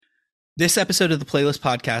This episode of the Playlist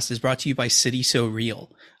Podcast is brought to you by City So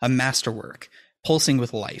Real, a masterwork, pulsing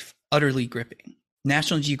with life, utterly gripping.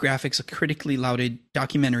 National Geographic's critically lauded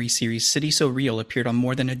documentary series City So Real appeared on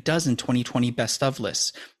more than a dozen 2020 best of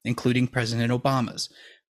lists, including President Obama's.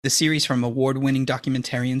 The series from award-winning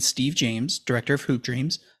documentarian Steve James, director of Hoop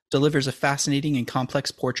Dreams, delivers a fascinating and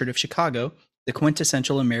complex portrait of Chicago, the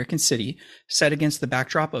quintessential American city, set against the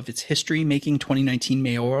backdrop of its history-making 2019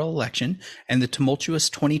 mayoral election and the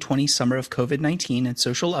tumultuous 2020 summer of COVID-19 and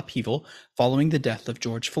social upheaval following the death of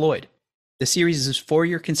George Floyd. The series is for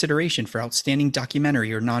your consideration for outstanding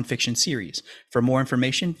documentary or nonfiction series. For more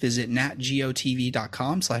information, visit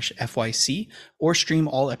natgeotv.com/FYC or stream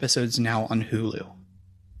all episodes now on Hulu.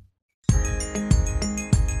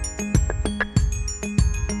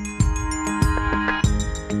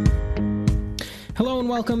 Hello and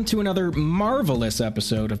welcome to another marvelous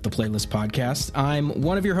episode of the Playlist Podcast. I'm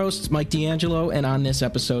one of your hosts, Mike D'Angelo, and on this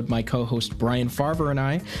episode, my co-host Brian Farver and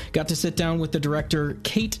I got to sit down with the director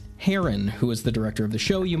Kate Herron, who is the director of the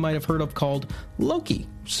show you might have heard of called Loki.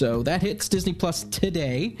 So that hits Disney Plus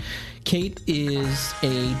today. Kate is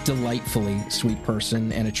a delightfully sweet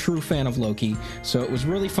person and a true fan of Loki, so it was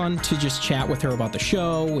really fun to just chat with her about the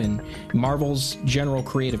show and Marvel's general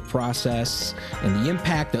creative process and the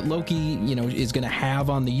impact that Loki, is going to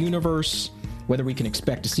have on the universe, whether we can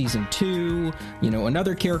expect a season 2,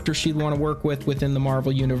 another character she'd want to work with within the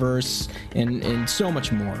Marvel universe, and so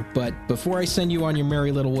much more. But before I send you on your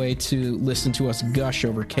merry little way to listen to us gush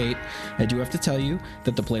over Kate, I do have to tell you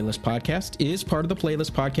that the Playlist Podcast is part of the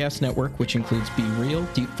Playlist Podcast Network, which includes Be Real,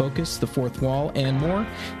 Deep Focus, The Fourth Wall, and more,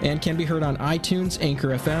 and can be heard on iTunes, Anchor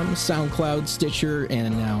FM, SoundCloud, Stitcher,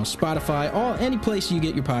 and now Spotify, any place you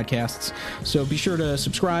get your podcasts. So be sure to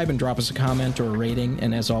subscribe and drop us a comment or a rating,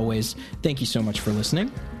 and as always, thank you so much for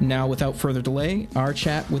listening. Now, without further delay, our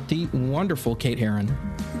chat with the wonderful Kate Herron.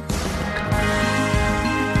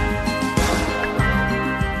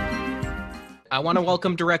 I want to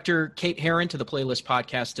welcome director Kate Herron to the Playlist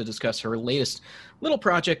Podcast to discuss her latest little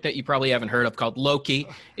project that you probably haven't heard of called Loki.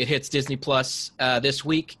 It hits Disney Plus this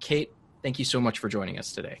week. Kate, thank you so much for joining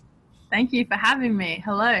us today. Thank you for having me.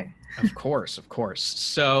 Hello. Of course.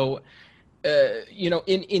 So,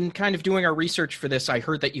 in kind of doing our research for this, I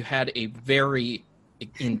heard that you had a very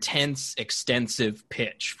intense, extensive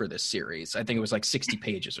pitch for this series. I think it was like 60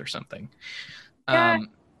 pages or something. Yeah.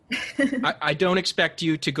 I don't expect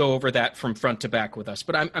you to go over that from front to back with us,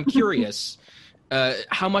 but I'm curious,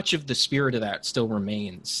 how much of the spirit of that still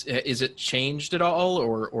remains? Is it changed at all,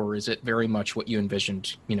 or is it very much what you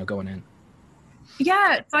envisioned, going in?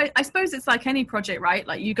 Yeah, so I suppose it's like any project, right?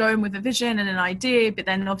 Like you go in with a vision and an idea, but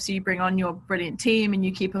then obviously you bring on your brilliant team and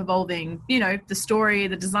you keep evolving, the story,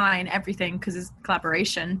 the design, everything, because it's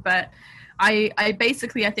collaboration. But I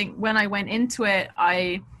basically, I think when I went into it,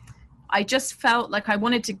 I just felt like I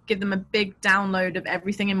wanted to give them a big download of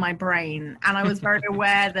everything in my brain. And I was very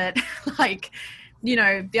aware that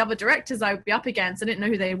the other directors I would be up against, I didn't know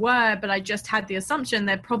who they were, but I just had the assumption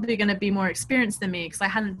they're probably going to be more experienced than me because I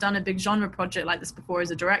hadn't done a big genre project like this before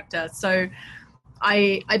as a director. So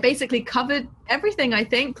I basically covered everything, I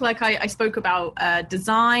think. Like I spoke about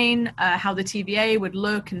design, how the TVA would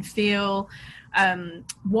look and feel,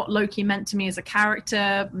 what Loki meant to me as a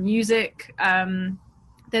character, music.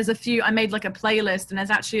 There's I made like a playlist, and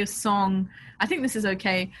there's actually a song, I think this is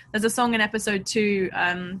okay. There's a song in episode 2,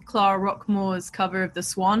 Clara Rockmore's cover of The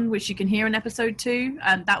Swan, which you can hear in episode 2.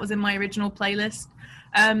 That was in my original playlist.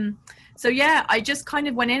 So yeah, I just kind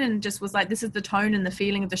of went in and just was like, this is the tone and the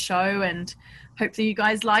feeling of the show, and hopefully you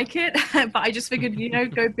guys like it. But I just figured,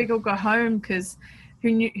 go big or go home, because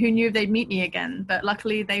who knew if they'd meet me again? But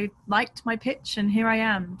luckily they liked my pitch, and here I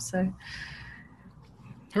am, so...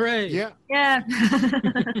 Hooray! Yeah. Yeah.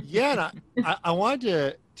 And I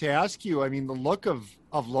wanted to ask you. I mean, the look of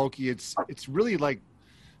Loki, it's really like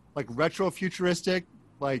retro futuristic.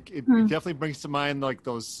 Like it definitely brings to mind like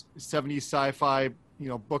those 70s sci-fi,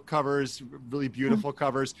 book covers, really beautiful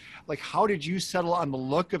covers. Like, how did you settle on the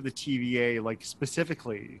look of the TVA, like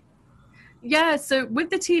specifically? Yeah, so with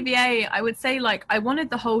the TVA, I would say like I wanted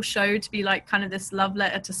the whole show to be like kind of this love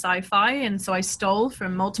letter to sci-fi, and so I stole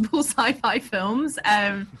from multiple sci-fi films.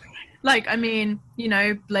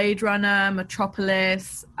 Blade Runner,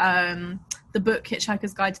 Metropolis, the book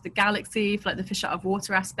Hitchhiker's Guide to the Galaxy for like the fish out of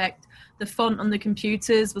water aspect. The font on the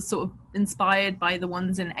computers was sort of inspired by the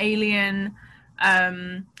ones in Alien.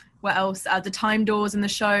 What else? The time doors in the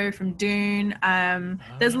show from Dune.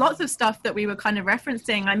 There's lots of stuff that we were kind of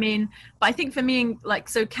referencing. But I think for me,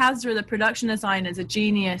 so Kazra, the production designer, is a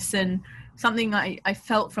genius, and something I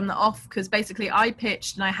felt from the off, because basically I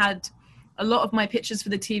pitched, and I had a lot of my pitches for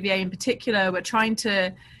the TVA in particular were trying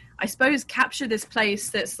to I suppose, capture this place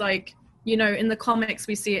that's like, you know, in the comics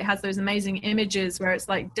we see it has those amazing images where it's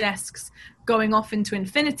like desks going off into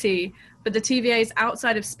infinity, but the TVA is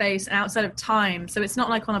outside of space and outside of time. So it's not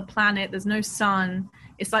like on a planet, there's no sun.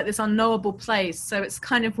 It's like this unknowable place. So it's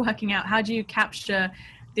kind of working out, how do you capture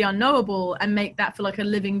the unknowable and make that feel like a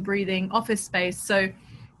living, breathing office space? So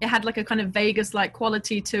it had like a kind of Vegas-like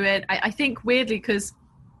quality to it. I think weirdly, because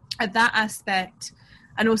of that aspect,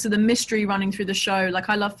 and also the mystery running through the show, like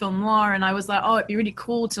I love film noir, and I was like, oh, it'd be really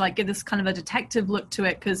cool to like give this kind of a detective look to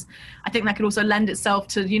it, because I think that could also lend itself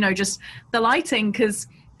to, you know, just the lighting, because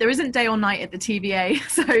there isn't day or night at the TVA.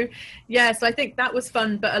 So yeah, so I think that was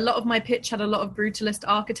fun. But a lot of my pitch had a lot of brutalist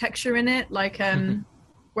architecture in it, like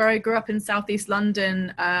where I grew up in Southeast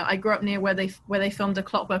London. I grew up near where they filmed A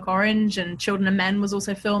Clockwork Orange, and Children of Men was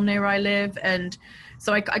also filmed near where I live. And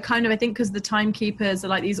so I think because the timekeepers are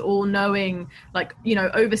like these all-knowing, like, you know,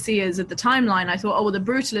 overseers of the timeline, I thought, oh, well, the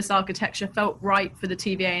brutalist architecture felt right for the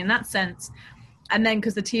TVA in that sense. And then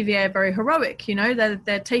because the TVA are very heroic, you know,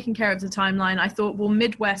 they're taking care of the timeline, I thought, well,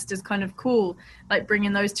 Midwest is kind of cool, like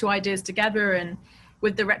bringing those two ideas together. And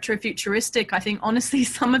with the retrofuturistic, I think honestly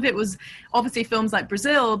some of it was obviously films like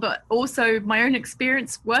Brazil, but also my own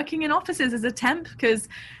experience working in offices as a temp, because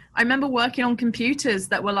I remember working on computers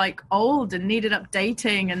that were like old and needed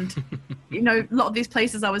updating, and you know, a lot of these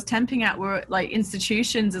places I was temping at were like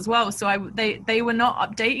institutions as well, so they were not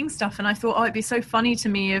updating stuff. And I thought, oh, it'd be so funny to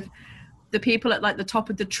me if the people at like the top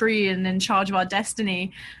of the tree and in charge of our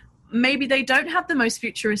destiny, maybe they don't have the most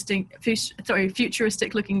futuristic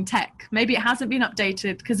looking tech. Maybe it hasn't been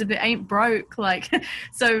updated, because if it ain't broke, like,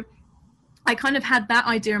 so I kind of had that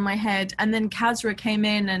idea in my head. And then Kazra came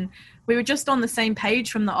in and we were just on the same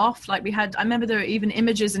page from the off. Like I remember there were even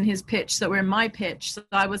images in his pitch that were in my pitch. So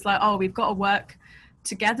I was like, oh, we've got to work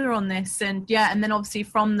together on this. And yeah, and then obviously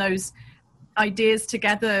from those ideas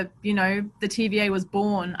together, you know, the TVA was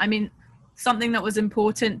born. I mean, something that was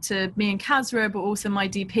important to me and Kazra, but also my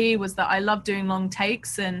DP, was that I love doing long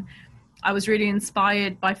takes. And I was really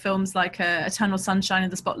inspired by films like Eternal Sunshine of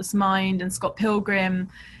the Spotless Mind and Scott Pilgrim,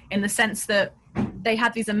 in the sense that they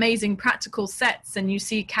had these amazing practical sets and you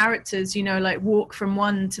see characters, you know, like walk from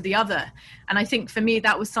one to the other. And I think for me,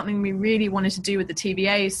 that was something we really wanted to do with the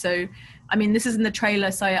TVA. So, I mean, this is in the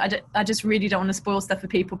trailer, so I just really don't want to spoil stuff for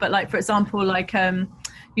people. But like, for example, like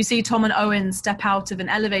you see Tom and Owen step out of an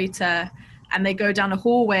elevator and they go down a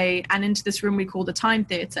hallway and into this room we call the Time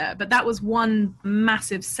Theater. But that was one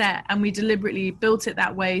massive set, and we deliberately built it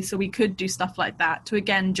that way so we could do stuff like that to,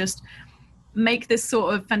 again, just make this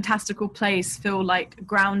sort of fantastical place feel like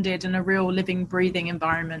grounded in a real living, breathing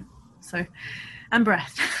environment. So, and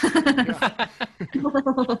breath.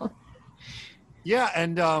 Yeah,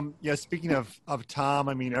 and yeah, speaking of Tom,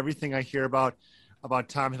 I mean, everything I hear about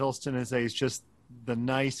Tom Hiddleston is that he's just the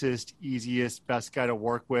nicest, easiest, best guy to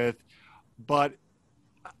work with. But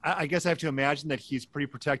I guess I have to imagine that he's pretty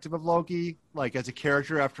protective of Loki, like as a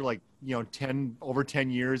character after like, you know, over 10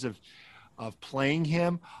 years of playing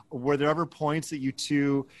him. Were there ever points that you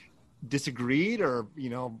two disagreed or, you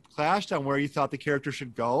know, clashed on where you thought the character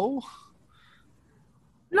should go?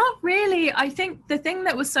 Not really. I think the thing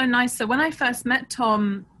that was so nice, so when I first met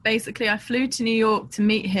Tom, basically I flew to New York to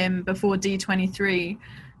meet him before D23.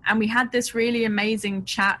 And we had this really amazing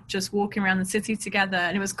chat just walking around the city together.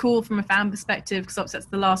 And it was cool from a fan perspective, because obviously that's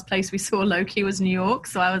the last place we saw Loki was New York.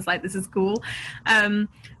 So I was like, this is cool.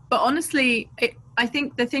 But honestly, I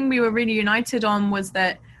think the thing we were really united on was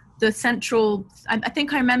that the central, I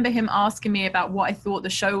think I remember him asking me about what I thought the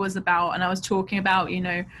show was about. And I was talking about, you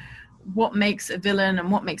know, what makes a villain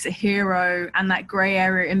and what makes a hero. And that gray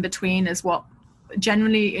area in between is what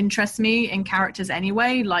generally interests me in characters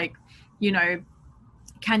anyway. Like, you know,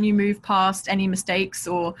 can you move past any mistakes,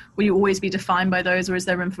 or will you always be defined by those, or is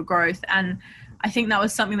there room for growth? And I think that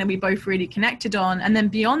was something that we both really connected on. And then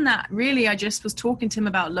beyond that, really, I just was talking to him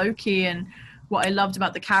about Loki and what I loved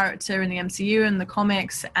about the character in the MCU and the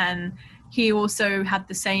comics. And he also had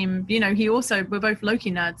the same, you know, we're both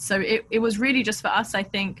Loki nerds. So it was really just for us, I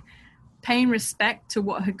think, paying respect to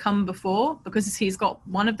what had come before, because he's got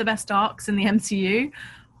one of the best arcs in the MCU,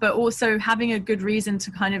 but also having a good reason to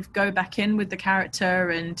kind of go back in with the character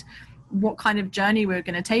and what kind of journey we're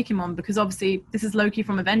going to take him on. Because obviously this is Loki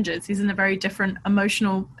from Avengers. He's in a very different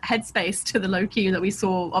emotional headspace to the Loki that we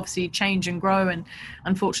saw obviously change and grow and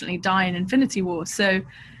unfortunately die in Infinity War. So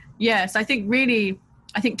yes, I think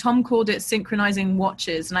Tom called it synchronizing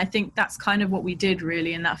watches. And I think that's kind of what we did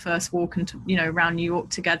really in that first walk into, you know, around New York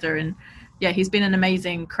together. And yeah, he's been an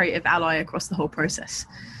amazing creative ally across the whole process.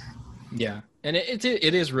 Yeah. And it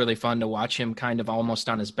is really fun to watch him kind of almost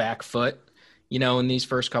on his back foot you know, in these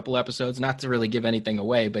first couple episodes, not to really give anything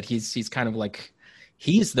away, but he's kind of like,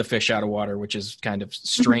 he's the fish out of water, which is kind of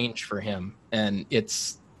strange for him. And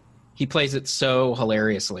he plays it so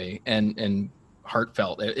hilariously and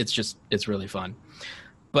heartfelt. It's really fun.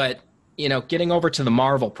 But, you know, getting over to the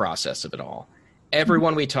Marvel process of it all,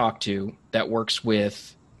 everyone we talk to that works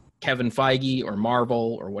with Kevin Feige or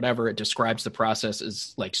Marvel or whatever, it describes the process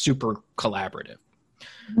as like super collaborative.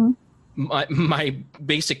 Mm-hmm. My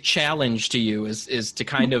basic challenge to you is to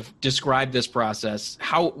kind of describe this process,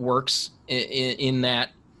 how it works in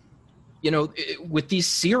that, you know, with these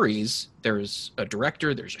series, there's a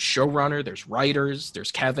director, there's a showrunner, there's writers,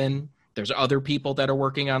 there's Kevin, there's other people that are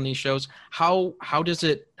working on these shows. How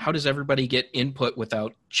does everybody get input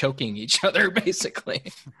without choking each other,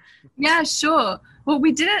 basically? Yeah, sure. Well,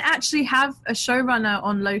 we didn't actually have a showrunner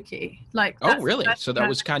on Loki. Like, oh, really? So that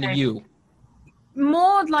was kind of you.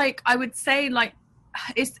 More like, I would say, like,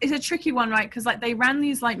 it's a tricky one, right? Because like they ran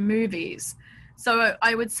these like movies. So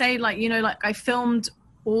I would say, like, you know, like I filmed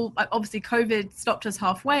all, obviously COVID stopped us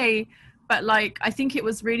halfway, but like I think it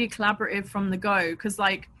was really collaborative from the go, because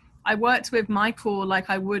like I worked with Michael like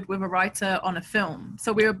I would with a writer on a film.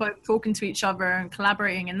 So we were both talking to each other and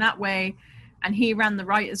collaborating in that way, and he ran the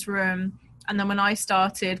writer's room. And then when I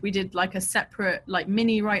started, we did like a separate like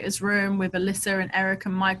mini writer's room with Alyssa and Eric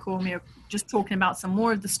and Michael, and we were just talking about some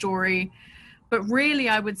more of the story. But really,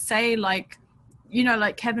 I would say, like, you know,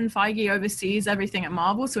 like Kevin Feige oversees everything at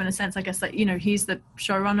Marvel. So in a sense, I guess, like, you know, he's the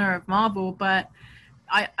showrunner of Marvel. But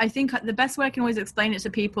I think the best way I can always explain it to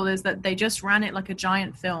people is that they just ran it like a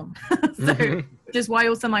giant film. So, which is why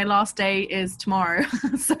also my last day is tomorrow.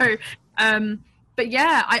 So, but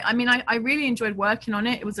yeah, I mean, I really enjoyed working on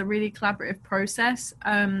it. It was a really collaborative process.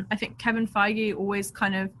 I think Kevin Feige always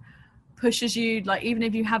kind of pushes you, like, even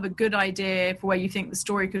if you have a good idea for where you think the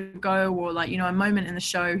story could go, or like, you know, a moment in the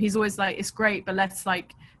show, he's always like, it's great, but let's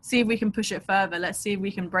like see if we can push it further. Let's see if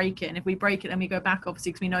we can break it. And if we break it, then we go back,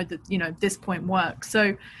 obviously, because we know that, you know, this point works.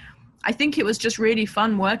 So I think it was just really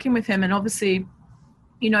fun working with him. And obviously,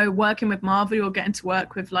 you know, working with Marvel or getting to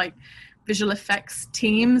work with like visual effects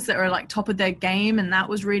teams that are like top of their game. And that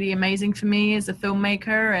was really amazing for me as a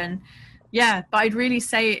filmmaker. And yeah, but I'd really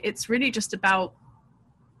say it's really just about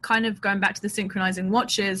kind of going back to the synchronizing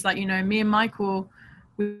watches. Like, you know, me and Michael,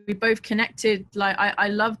 we both connected. Like I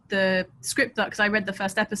loved the script, because I read the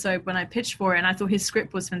first episode when I pitched for it, and I thought his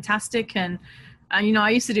script was fantastic. And you know, I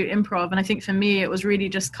used to do improv, and I think for me it was really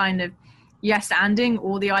just kind of yes-anding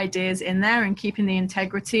all the ideas in there and keeping the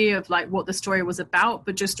integrity of like what the story was about,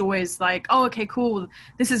 but just always like, oh, okay, cool,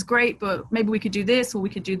 this is great, but maybe we could do this, or we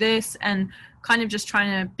could do this, and kind of just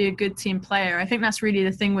trying to be a good team player. I think that's really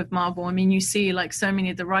the thing with Marvel. I mean, you see like so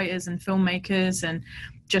many of the writers and filmmakers and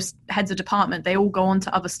just heads of department, they all go on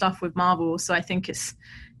to other stuff with Marvel. So I think it's,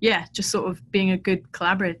 yeah, just sort of being a good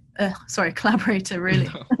collaborator, really.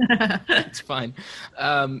 No, it's fine.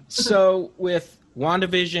 So with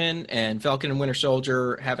WandaVision and Falcon and Winter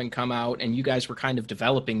Soldier having come out, and you guys were kind of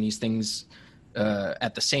developing these things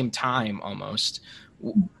at the same time almost,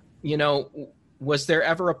 you know, was there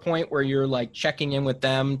ever a point where you're like checking in with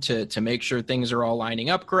them to make sure things are all lining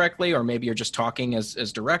up correctly? Or maybe you're just talking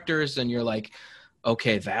as directors and you're like,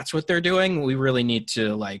 okay, that's what they're doing. We really need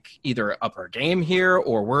to like either up our game here,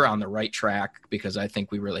 or we're on the right track because I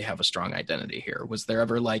think we really have a strong identity here. Was there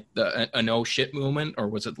ever like an oh shit moment, or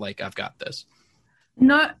was it like, I've got this?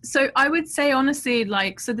 No, so I would say honestly,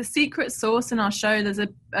 like, so the secret sauce in our show, there's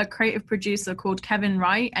a creative producer called Kevin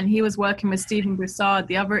Wright, and he was working with Stephen Broussard,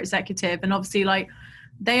 the other executive, and obviously like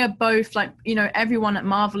they are both like, you know, everyone at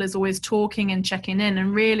Marvel is always talking and checking in,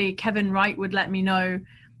 and really Kevin Wright would let me know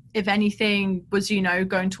if anything was, you know,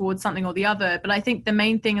 going towards something or the other. But I think the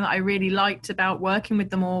main thing that I really liked about working with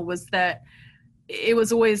them all was that it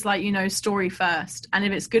was always like, you know, story first, and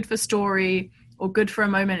if it's good for story or good for a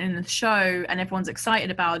moment in the show and everyone's excited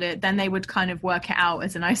about it, then they would kind of work it out,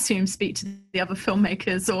 as in, I assume, speak to the other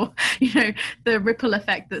filmmakers, or, you know, the ripple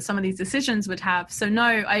effect that some of these decisions would have. So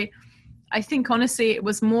no, I think honestly it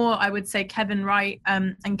was more, I would say, Kevin Wright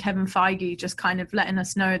and Kevin Feige just kind of letting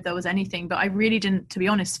us know if there was anything. But I really didn't, to be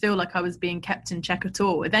honest, feel like I was being kept in check at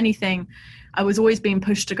all. If anything, I was always being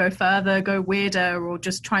pushed to go further, go weirder, or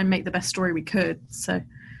just try and make the best story we could. So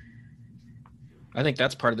I think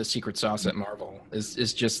that's part of the secret sauce at Marvel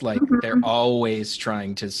is just like they're always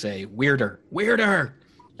trying to say weirder,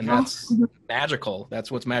 and that's magical.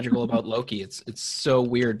 That's what's magical about Loki. It's so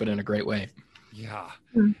weird, but in a great way. Yeah,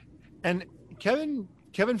 and Kevin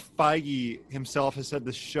Feige himself has said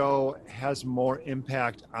the show has more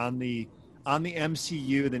impact on the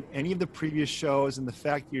MCU than any of the previous shows, and the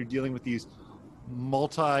fact that you're dealing with these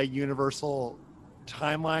multi-universal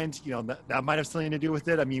timelines, you know, that might have something to do with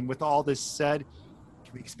it. I mean, with all this said,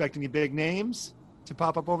 can we expect any big names to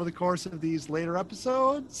pop up over the course of these later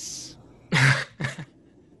episodes?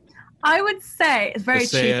 I would say it's very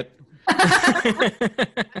Just say cheap.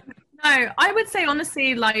 it. No, I would say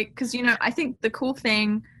honestly, like, because, you know, I think the cool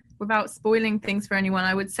thing, without spoiling things for anyone,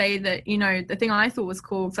 I would say that, you know, the thing I thought was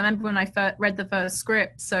cool, because I remember when I read the first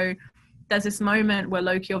script, so there's this moment where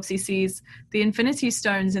Loki obviously sees the Infinity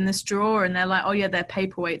Stones in this drawer, and they're like, oh yeah, they're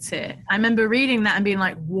paperweights here. I remember reading that and being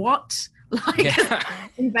like, what? Like,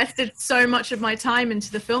 invested so much of my time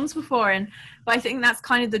into the films before. But I think that's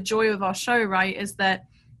kind of the joy of our show, right? Is that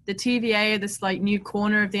the TVA, this like new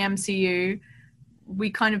corner of the MCU, we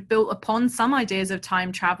kind of built upon some ideas of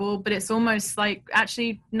time travel, but it's almost like,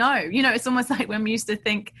 actually, no. You know, it's almost like when we used to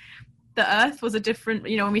think the Earth was a different,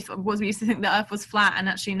 you know, when we used to think the Earth was flat, and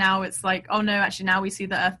actually now it's like, oh no, actually now we see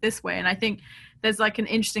the Earth this way. And I think there's like an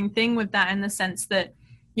interesting thing with that, in the sense that,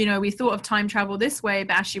 you know, we thought of time travel this way,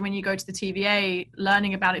 but actually when you go to the TVA,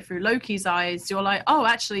 learning about it through Loki's eyes, you're like, oh,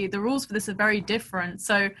 actually the rules for this are very different.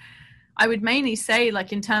 So I would mainly say,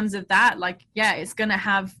 like, in terms of that, like, yeah, it's going to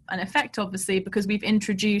have an effect, obviously, because we've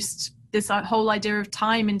introduced this whole idea of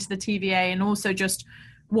time into the TVA, and also just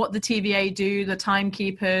what the TVA do, the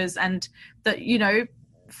timekeepers, and that, you know,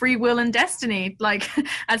 free will and destiny, like,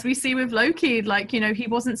 as we see with Loki, like, you know, he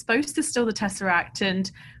wasn't supposed to steal the Tesseract,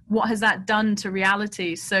 and what has that done to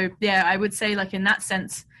reality? So yeah, I would say, like, in that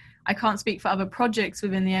sense, I can't speak for other projects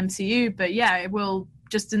within the MCU, but yeah, it will,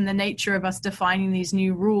 just in the nature of us defining these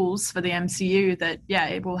new rules for the MCU, that yeah,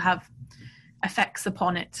 it will have effects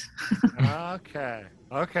upon it. Okay.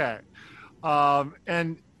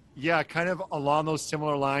 And yeah, kind of along those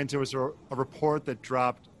similar lines, there was a report that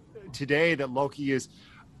dropped today that Loki is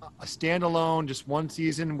a standalone, just one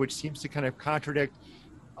season, which seems to kind of contradict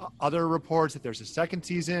other reports that there's a second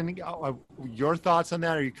season. Your thoughts on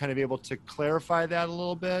that? Are you kind of able to clarify that a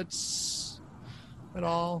little bit at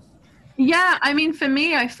all? Yeah, I mean, for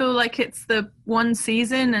me, I feel like it's the one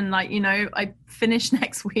season, and, like, you know, I finish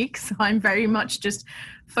next week, so I'm very much just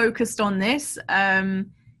focused on this.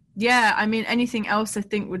 Yeah, I mean, anything else I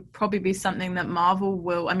think would probably be something that Marvel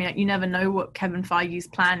will, I mean, you never know what Kevin Feige's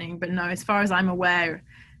planning, but no, as far as I'm aware,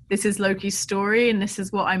 this is Loki's story and this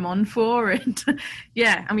is what I'm on for. And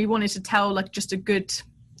yeah, and we wanted to tell, like, just a good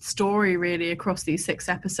story really across these 6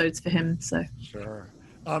 episodes for him. So sure.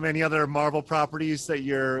 Any other Marvel properties that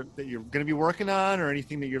you're going to be working on, or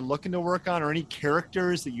anything that you're looking to work on, or any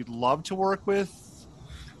characters that you'd love to work with?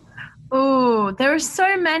 Oh, there are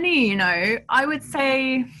so many, you know. I would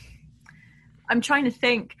say, I'm trying to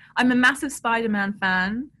think. I'm a massive Spider-Man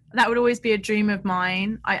fan. That would always be a dream of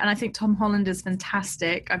mine. And I think Tom Holland is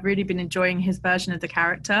fantastic. I've really been enjoying his version of the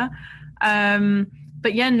character.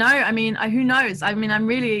 But yeah, no, I mean, who knows? I mean, I'm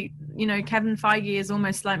really, you know, Kevin Feige is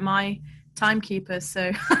almost like my timekeeper.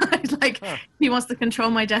 So like, he wants to control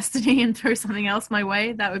my destiny and throw something else my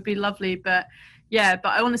way. That would be lovely. But yeah, but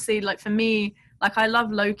I honestly, like, for me, like, I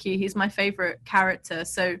love Loki. He's my favorite character.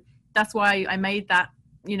 So that's why I made that,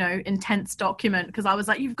 you know, intense document, because I was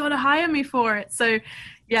like, you've got to hire me for it. So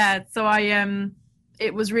yeah, so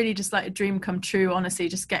it was really just like a dream come true, honestly,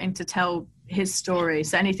 just getting to tell his story.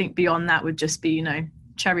 So anything beyond that would just be, you know,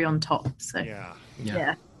 cherry on top. So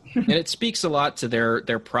yeah. And it speaks a lot to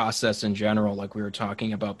their process in general, like we were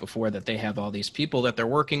talking about before, that they have all these people that they're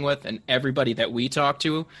working with, and everybody that we talk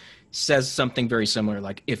to says something very similar,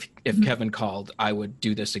 like, if Kevin called, I would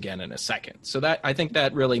do this again in a second. So that, I think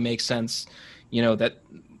that really makes sense, you know, that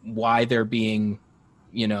why they're being,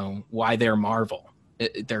 you know, why they're Marvel.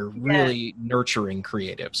 They're really nurturing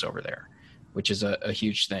creatives over there, which is a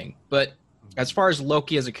huge thing. But as far as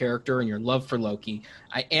Loki as a character and your love for Loki,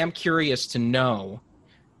 I am curious to know,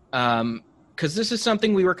 because this is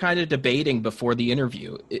something we were kind of debating before the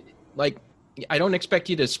interview. Like, I don't expect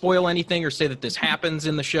you to spoil anything or say that this happens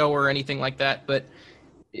in the show or anything like that, but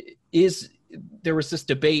there was this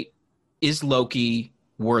debate, is Loki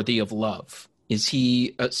worthy of love? Is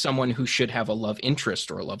he someone who should have a love interest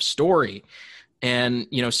or a love story? And,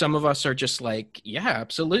 you know, some of us are just like, yeah,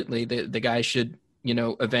 absolutely. The guy should, you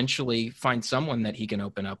know, eventually find someone that he can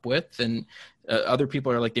open up with. And other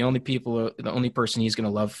people are like, the only person he's going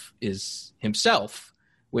to love is himself,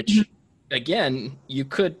 which, again, you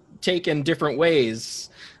could take in different ways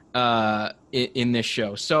in this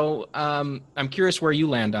show. So I'm curious where you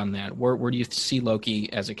land on that. Where do you see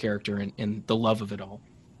Loki as a character in the love of it all?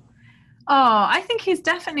 Oh, I think he's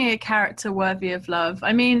definitely a character worthy of love.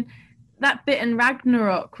 I mean, that bit in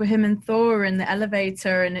Ragnarok with him and Thor in the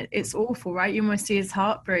elevator, and it's awful, right? You almost see his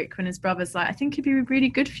heart break when his brother's like, I think he'd be really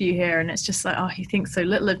good for you here. And it's just like, oh, he thinks so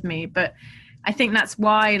little of me. But I think that's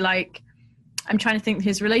why, like, I'm trying to think,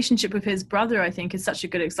 his relationship with his brother, I think, is such a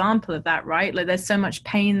good example of that, right? Like there's so much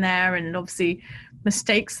pain there and obviously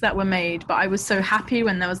mistakes that were made, but I was so happy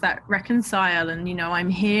when there was that reconcile and, you know, I'm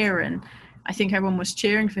here, and I think everyone was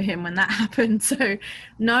cheering for him when that happened. So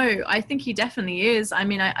no, I think he definitely is. I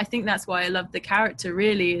mean, I think that's why I love the character,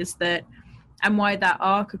 really, is that, and why that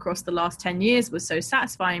arc across the last 10 years was so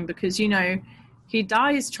satisfying, because, you know, he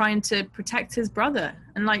dies trying to protect his brother.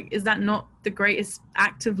 And like, is that not the greatest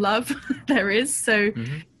act of love there is? So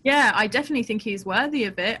yeah, I definitely think he's worthy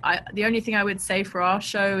of it. The only thing I would say for our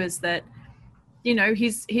show is that, you know,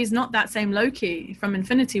 he's not that same Loki from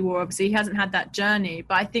Infinity War. Obviously, he hasn't had that journey.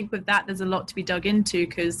 But I think with that, there's a lot to be dug into,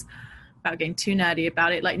 because, without getting too nerdy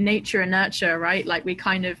about it, like nature and nurture, right? Like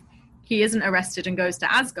he isn't arrested and goes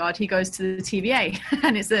to Asgard. He goes to the TVA.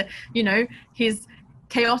 And it's he's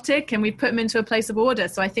chaotic, and we put him into a place of order.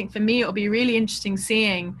 So I think for me, it'll be really interesting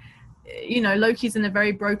seeing, you know, Loki's in a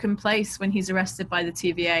very broken place when he's arrested by the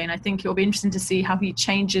TVA. And I think it'll be interesting to see how he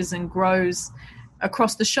changes and grows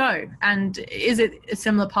across the show. And is it a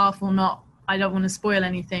similar path or not? I don't want to spoil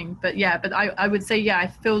anything, but yeah, but I would say, yeah, I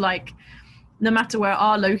feel like no matter where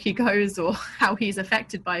our Loki goes or how he's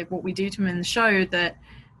affected by what we do to him in the show, that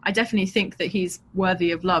I definitely think that he's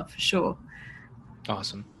worthy of love for sure.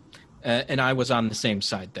 Awesome. And I was on the same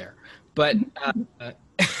side there, but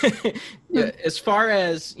as far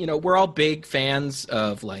as, you know, we're all big fans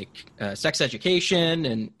of like sex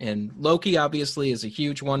education, and Loki obviously is a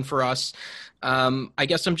huge one for us. I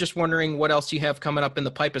guess I'm just wondering what else you have coming up in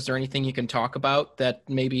the pipe. Is there anything you can talk about that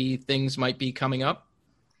maybe things might be coming up?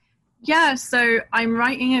 Yeah, so I'm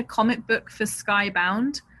writing a comic book for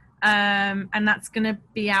Skybound, and that's going to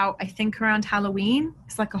be out, I think, around Halloween.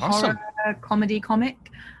 It's like a Awesome. horror comedy comic.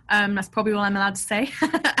 That's probably all I'm allowed to say.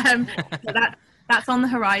 So that's on the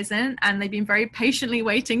horizon, and they've been very patiently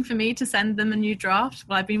waiting for me to send them a new draft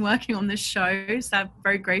while I've been working on this show, so I'm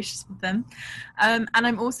very gracious with them. And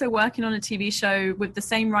I'm also working on a TV show with the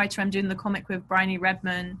same writer I'm doing the comic with, Bryony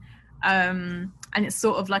Redman, and it's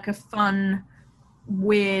sort of like a fun,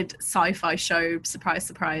 weird sci-fi show, surprise,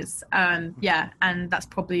 surprise. Yeah, and that's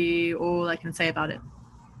probably all I can say about it.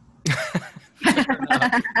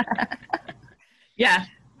 Yeah,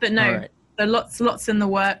 but no. Right. So lots in the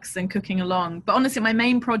works and cooking along. But honestly, my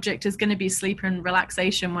main project is going to be sleep and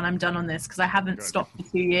relaxation when I'm done on this, because I haven't stopped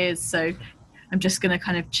for 2 years. So I'm just going to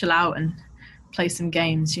kind of chill out and play some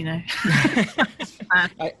games, you know.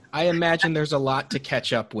 I imagine there's a lot to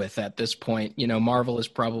catch up with at this point. You know, Marvel is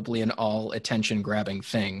probably an all attention grabbing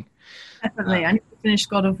thing. Definitely. I need to finish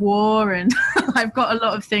God of War, and I've got a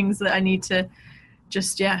lot of things that I need to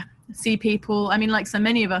just, see people. I mean, like so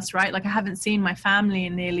many of us, right? Like I haven't seen my family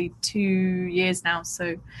in nearly 2 years now.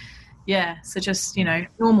 So so just, you know,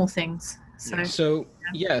 normal things. So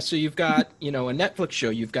you've got, you know, a Netflix show,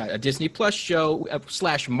 you've got a Disney Plus show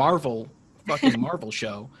 / Marvel, fucking Marvel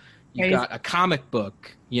show. You've got a comic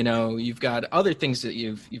book, you know, you've got other things that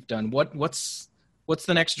you've done. What's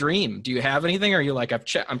the next dream? Do you have anything? Or are you like,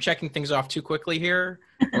 I'm checking things off too quickly here?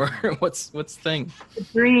 Or what's the thing? The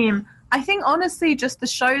dream. I think honestly, just the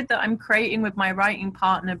show that I'm creating with my writing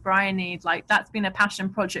partner, Bryony, like that's been a passion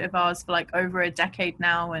project of ours for like over a decade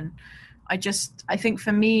now. And I think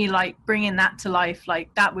for me, like bringing that to life,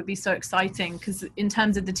 like that would be so exciting, because in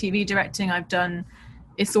terms of the TV directing I've done,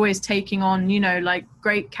 it's always taking on, you know, like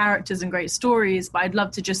great characters and great stories, but I'd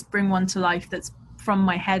love to just bring one to life that's from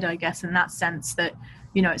my head, I guess, in that sense, that,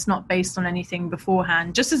 you know, it's not based on anything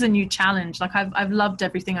beforehand, just as a new challenge. Like I've loved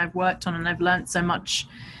everything I've worked on, and I've learned so much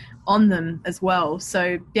on them as well.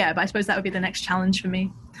 So yeah, but I suppose that would be the next challenge for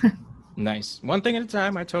me. Nice. One thing at a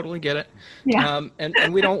time. I totally get it. Yeah.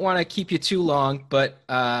 And we don't want to keep you too long, but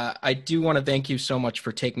I do want to thank you so much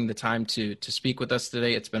for taking the time to speak with us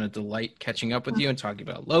today. It's been a delight catching up with you and talking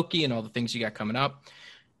about Loki and all the things you got coming up.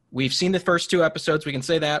 We've seen the first 2 episodes. We can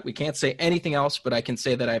say that. We can't say anything else, but I can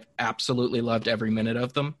say that I've absolutely loved every minute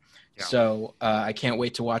of them. Yeah. So I can't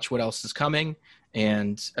wait to watch what else is coming.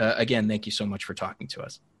 And again, thank you so much for talking to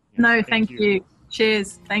us. No, thank you.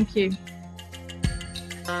 Cheers. Thank you.